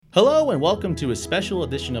Hello and welcome to a special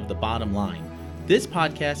edition of The Bottom Line. This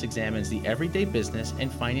podcast examines the everyday business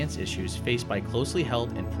and finance issues faced by closely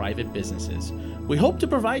held and private businesses. We hope to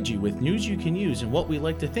provide you with news you can use in what we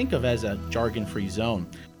like to think of as a jargon-free zone.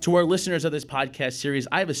 To our listeners of this podcast series,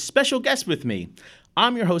 I have a special guest with me.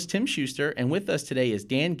 I'm your host, Tim Schuster, and with us today is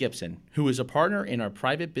Dan Gibson, who is a partner in our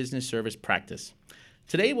private business service practice.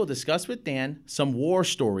 Today, we'll discuss with Dan some war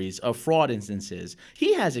stories of fraud instances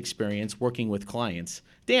he has experience working with clients.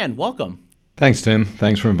 Dan, welcome. Thanks, Tim.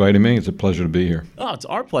 Thanks for inviting me. It's a pleasure to be here. Oh, it's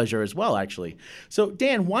our pleasure as well, actually. So,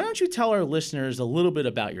 Dan, why don't you tell our listeners a little bit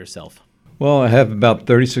about yourself? Well, I have about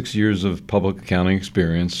 36 years of public accounting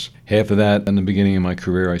experience. Half of that, in the beginning of my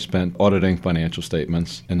career, I spent auditing financial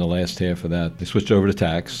statements. And the last half of that, I switched over to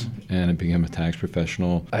tax, and I became a tax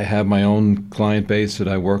professional. I have my own client base that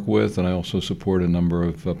I work with, and I also support a number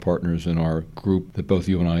of partners in our group that both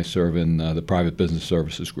you and I serve in, the Private Business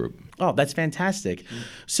Services Group. Oh, that's fantastic.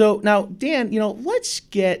 So now, Dan, let's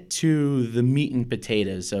get to the meat and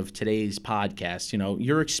potatoes of today's podcast,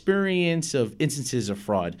 your experience of instances of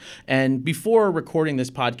fraud. And before recording this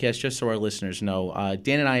podcast, just so our listeners know,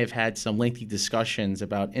 Dan and I have had some lengthy discussions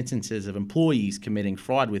about instances of employees committing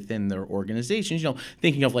fraud within their organizations,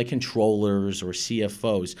 thinking of like controllers or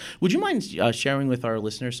CFOs. Would you mind sharing with our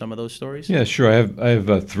listeners some of those stories? Yeah, sure. I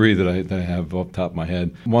have three that I have off the top of my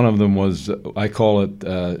head. One of them was, I call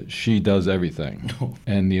it she does everything.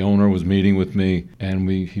 And the owner was meeting with me, and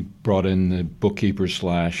he brought in the bookkeeper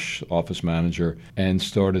 / office manager and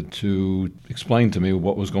started to explain to me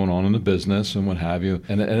what was going on in the business and what have you.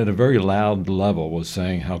 And at a very loud level was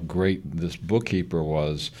saying how great this bookkeeper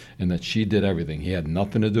was and that she did everything. He had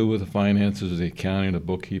nothing to do with the finances, the accounting, the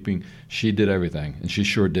bookkeeping. She did everything, and she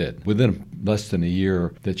sure did. Within less than a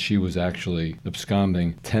year that she was actually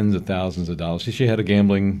absconding tens of thousands of dollars. She had a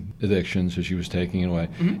gambling addiction, so she was taking it away.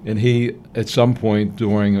 Mm-hmm. And he, at some point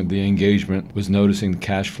during the engagement, was noticing the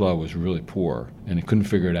cash flow was really poor, and he couldn't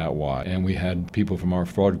figure it out why. And we had people from our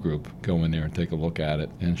fraud group go in there and take a look at it.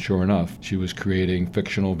 And sure enough, she was creating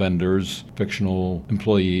fictional vendors, fictional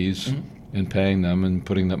employees, mm-hmm. and paying them and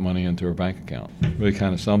putting that money into her bank account. Really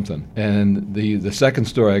kind of something. And the second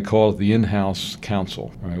story, I call it the in-house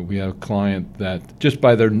counsel. Right? We have a client that just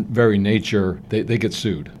by their very nature, they get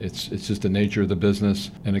sued. It's just the nature of the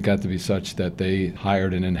business, and it got to be such that they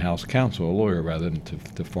hired an in-house counsel, a lawyer, rather than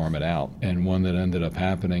to farm it out. And one that ended up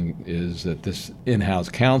happening is that this in-house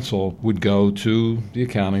counsel would go to the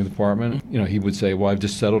accounting department. He would say, well, I've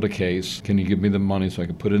just settled a case. Can you give me the money so I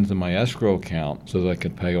can put it into my escrow account so that I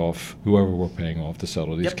can pay off whoever we're paying off to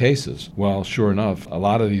settle these cases? Well, sure enough, a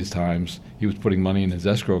lot of these times he was putting money in his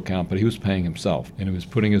escrow account, but he was paying himself, and he was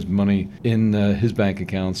putting his money in his bank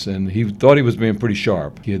accounts, and he thought he was being pretty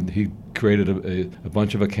sharp. He created a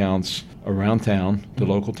bunch of accounts around town, the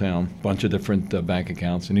local town, a bunch of different bank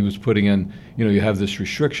accounts, and he was putting in, you have this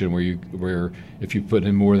restriction where if you put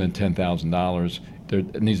in more than $10,000,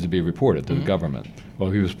 it needs to be reported to the government. Well,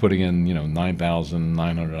 he was putting in,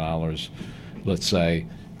 $9,900, let's say,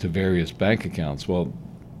 to various bank accounts. Well,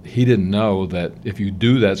 he didn't know that if you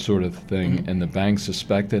do that sort of thing and the bank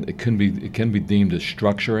suspect it, it can be deemed as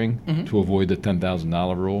structuring to avoid the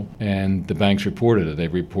 $10,000 rule. And the banks reported it. They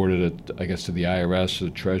reported it, I guess, to the IRS, the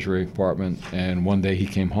Treasury Department. And one day he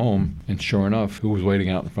came home, and sure enough, who was waiting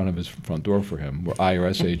out in front of his front door for him were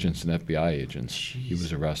IRS agents and FBI agents. Jeez. He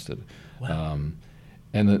was arrested. Wow.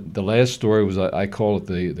 And the last story was, I call it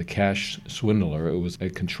the cash swindler. It was a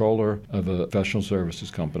controller of a professional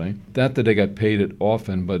services company. Not that they got paid it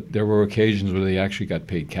often, but there were occasions where they actually got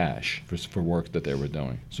paid cash for work that they were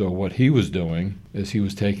doing. So what he was doing is he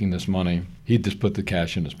was taking this money, he'd just put the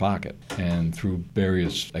cash in his pocket, and through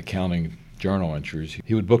various accounting journal entries,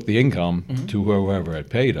 he would book the income to whoever had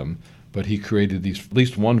paid him. But he created at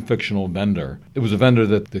least one fictional vendor. It was a vendor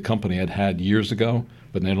that the company had years ago,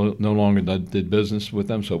 but they no longer did business with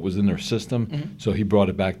them, so it was in their system. So he brought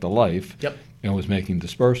it back to life and was making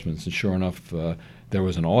disbursements. And sure enough, there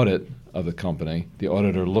was an audit of the company. The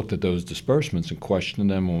auditor looked at those disbursements and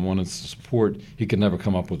questioned them and wanted support. He could never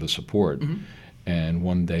come up with the support. And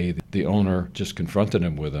one day, the owner just confronted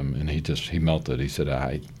him with him, and he melted. He said,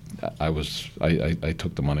 I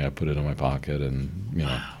took the money, I put it in my pocket, and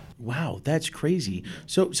Wow, that's crazy.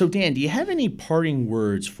 So Dan, do you have any parting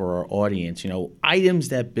words for our audience, items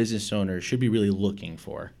that business owners should be really looking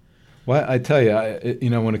for? Well, I tell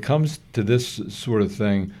you, when it comes to this sort of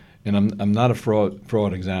thing, And I'm not a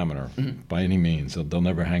fraud examiner by any means. They'll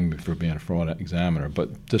never hang me for being a fraud examiner.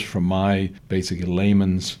 But just from my basically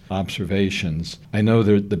layman's observations, I know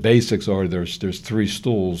the basics are there's three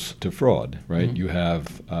stools to fraud, right? You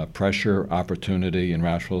have pressure, opportunity, and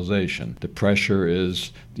rationalization. The pressure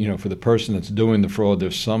is, for the person that's doing the fraud,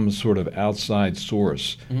 there's some sort of outside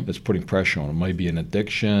source that's putting pressure on. It might be an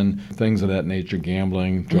addiction, things of that nature,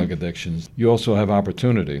 gambling, drug addictions. You also have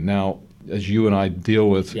opportunity. Now, as you and I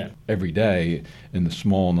deal with every day in the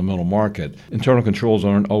small and the middle market, internal controls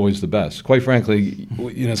aren't always the best. Quite frankly,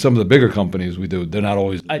 some of the bigger companies we do, they're not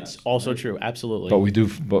always the best. It's also true, absolutely. But we do,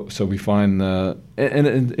 so we find,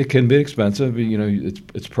 and it can be expensive.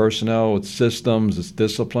 It's personnel, it's systems, it's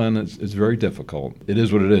discipline. It's very difficult. It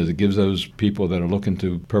is what it is. It gives those people that are looking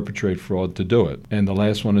to perpetrate fraud to do it. And the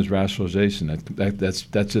last one is rationalization.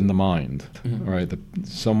 That's in the mind. All right,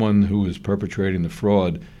 someone who is perpetrating the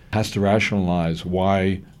fraud has to rationalize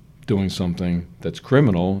why doing something that's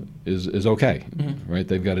criminal is okay, right?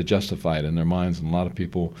 They've got to justify it in their minds, and a lot of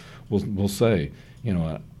people will say,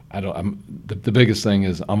 the biggest thing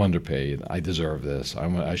is I'm underpaid. I deserve this.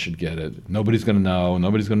 I should get it. Nobody's going to know.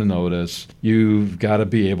 Nobody's going to notice. You've got to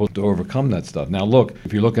be able to overcome that stuff. Now, look,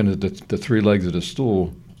 if you're looking at the three legs of the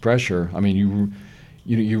stool, pressure. I mean,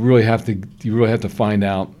 you really have to find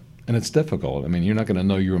out. And it's difficult. I mean, you're not going to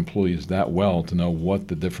know your employees that well to know what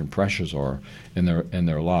the different pressures are in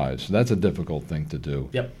their lives. So that's a difficult thing to do.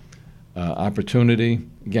 Yep. Opportunity,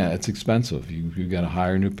 again, it's expensive. You got to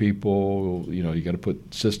hire new people. You got to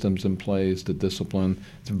put systems in place, the discipline.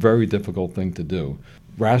 It's a very difficult thing to do.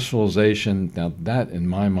 Rationalization, now that in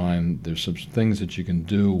my mind, there's some things that you can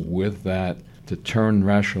do with that to turn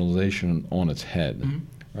rationalization on its head.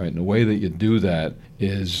 Right? And the way that you do that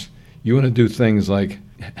is you want to do things like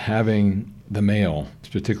having the mail,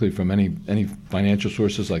 particularly from any financial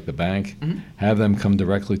sources like the bank, have them come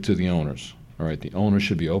directly to the owners. All right, the owner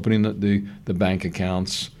should be opening the bank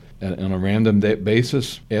accounts on a random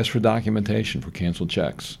basis. Ask for documentation for canceled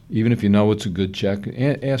checks. Even if you know it's a good check,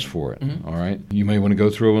 ask for it. All right, you may want to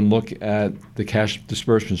go through and look at the cash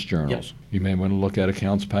disbursements journals. Yep. You may want to look at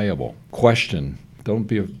accounts payable. Question. Don't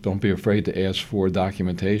be afraid to ask for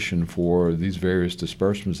documentation for these various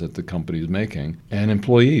disbursements that the company is making. And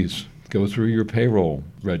employees, go through your payroll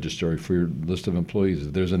register for your list of employees.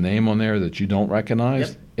 If there's a name on there that you don't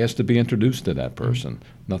recognize, ask to be introduced to that person.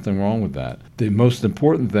 Nothing wrong with that. The most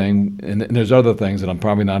important thing, and there's other things that I'm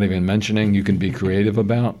probably not even mentioning, you can be creative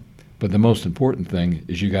about, but the most important thing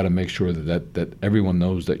is you got to make sure that everyone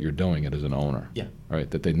knows that you're doing it as an owner. Yeah. Right?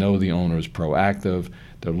 That they know the owner is proactive,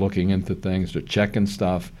 they're looking into things, they're checking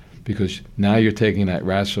stuff, because now you're taking that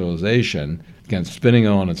rationalization, again, spinning it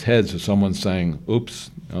on its head, so someone's saying, oops,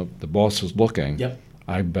 the boss is looking. Yep.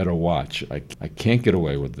 I better watch. I can't get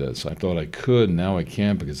away with this. I thought I could, now I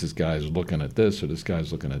can't because this guy's looking at this or this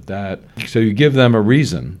guy's looking at that. So you give them a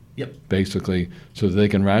reason, basically, so that they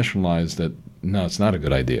can rationalize that, no, it's not a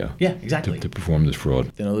good idea. Yeah, exactly. To perform this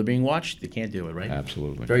fraud. They know they're being watched. They can't do it, right?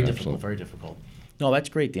 Absolutely. Very difficult, very difficult. No, that's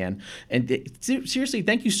great, Dan. And seriously,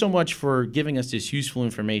 thank you so much for giving us this useful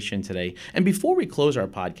information today. And before we close our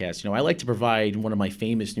podcast, I like to provide one of my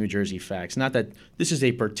famous New Jersey facts. Not that this is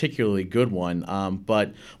a particularly good one,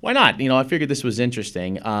 but why not? I figured this was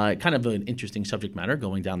interesting. Kind of an interesting subject matter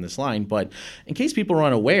going down this line. But in case people are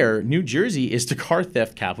unaware, New Jersey is the car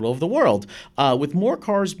theft capital of the world, with more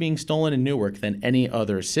cars being stolen in Newark than any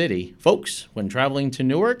other city. Folks, when traveling to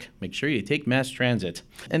Newark, make sure you take mass transit.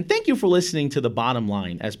 And thank you for listening to The Bottom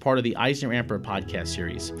Line as part of the EisnerAmper podcast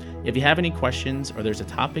series. If you have any questions or there's a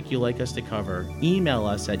topic you'd like us to cover, email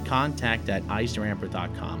us at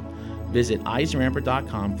contact@eisneramper.com. Visit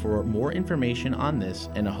eisneramper.com for more information on this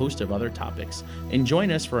and a host of other topics. And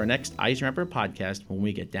join us for our next EisnerAmper podcast when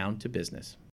we get down to business.